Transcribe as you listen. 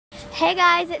Hey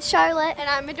guys, it's Charlotte. And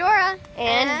I'm Medora.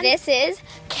 And this is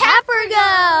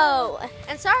Capergo.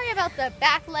 And sorry about the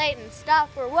backlight and stuff.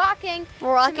 We're walking to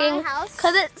my house.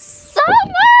 Because it's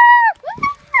summer!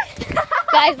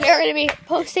 Guys, we're going to be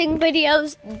posting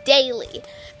videos daily.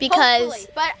 Because,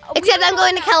 except I'm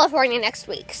going to California next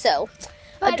week. So,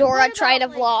 Medora, try to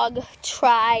vlog.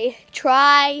 Try.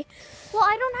 Well,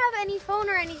 I don't have any phone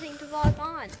or anything to vlog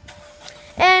on.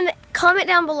 And comment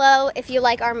down below if you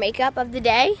like our makeup of the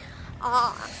day.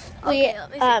 Okay,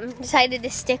 we decided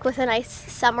to stick with a nice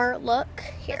summer look.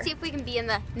 Here. Let's see if we can be in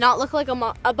the not look like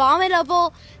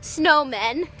abominable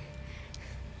snowmen.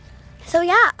 So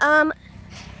yeah,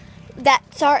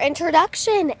 that's our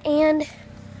introduction, and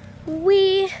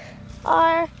we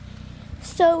are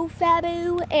so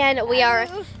fabu, and we are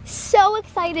so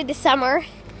excited to summer.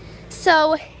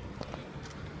 So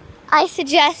I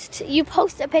suggest you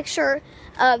post a picture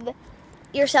of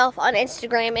yourself on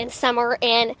Instagram in summer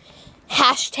and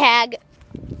hashtag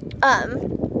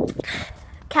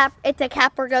it's a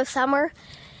Capergo summer,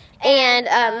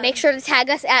 and make sure to tag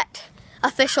us at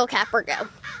official Capergo.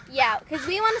 Yeah, because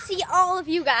we want to see all of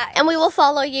you guys, and we will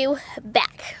follow you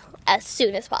back as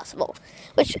soon as possible,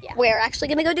 which we're actually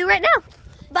gonna go do right now.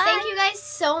 Bye. Thank you guys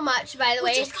so much, by the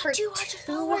way, just for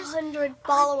 200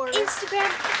 followers on Instagram.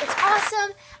 It's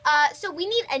awesome. So we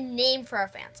need a name for our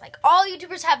fans. Like, all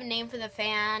YouTubers have a name for the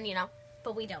fan, you know,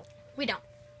 but we don't.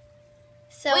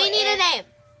 So we need a name.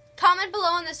 Comment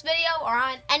below on this video or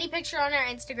on any picture on our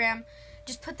Instagram.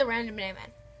 Just put the random name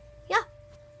in. Yeah.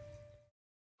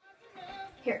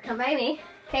 Here, come by me.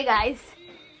 Okay, guys.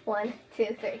 1,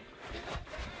 2, 3.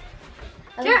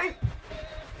 Turn.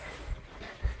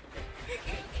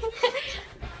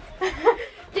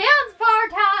 Dance bar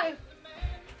time.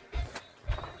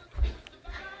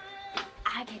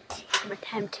 I get to my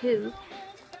time too.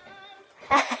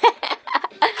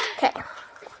 Okay.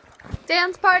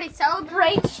 Dance party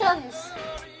celebrations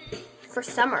For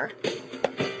summer.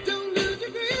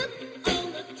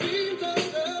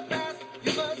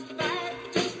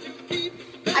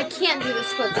 I can't do the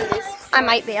splits of this. I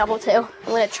might be able to. I'm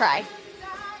gonna try.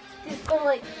 Just go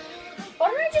like, why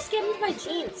don't I just get into my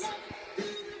jeans?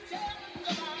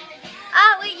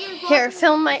 Wait, you. Here,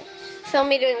 film me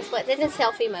doing the splits. It's in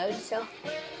selfie mode, so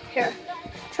here.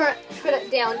 Put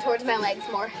it down towards my legs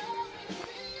more.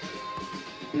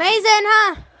 Amazing,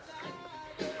 huh?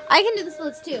 I can do the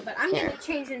splits too, but I'm gonna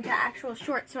change into actual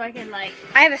shorts so I can like.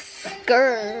 I have a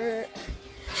skirt.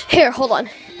 Here, hold on.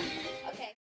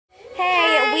 Okay.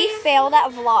 Hey, we failed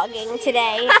at vlogging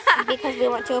today because we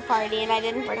went to a party and I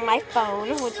didn't bring my phone,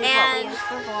 which is what we use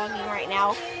for vlogging right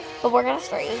now. But we're gonna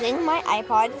start using my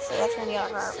iPod, so that's gonna be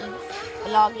our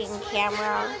vlogging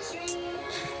camera.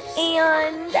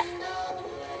 And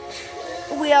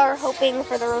we are hoping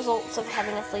for the results of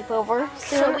having a sleepover.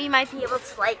 So we might be able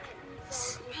to like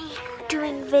sneak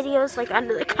doing videos like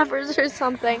under the covers or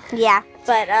something. Yeah.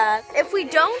 But if we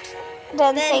don't,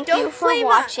 then thank don't you for blame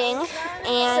watching. us.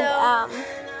 And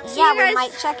yeah, we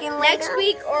might check in later. Next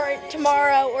week or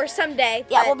tomorrow or someday.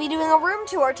 Yeah, we'll be doing a room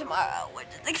tour tomorrow, which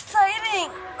is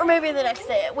exciting. Or maybe the next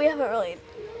day. We haven't really.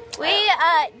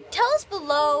 Tell us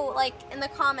below, like in the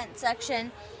comment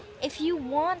section, if you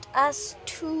want us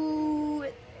to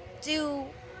do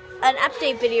an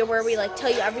update video where we like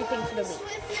tell you everything for the week.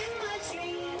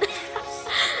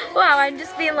 Wow, I'm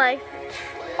just being like,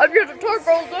 I'm gonna talk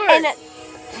all day.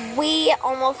 And we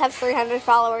almost have 300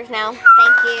 followers now.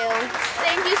 Thank you.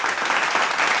 Thank you.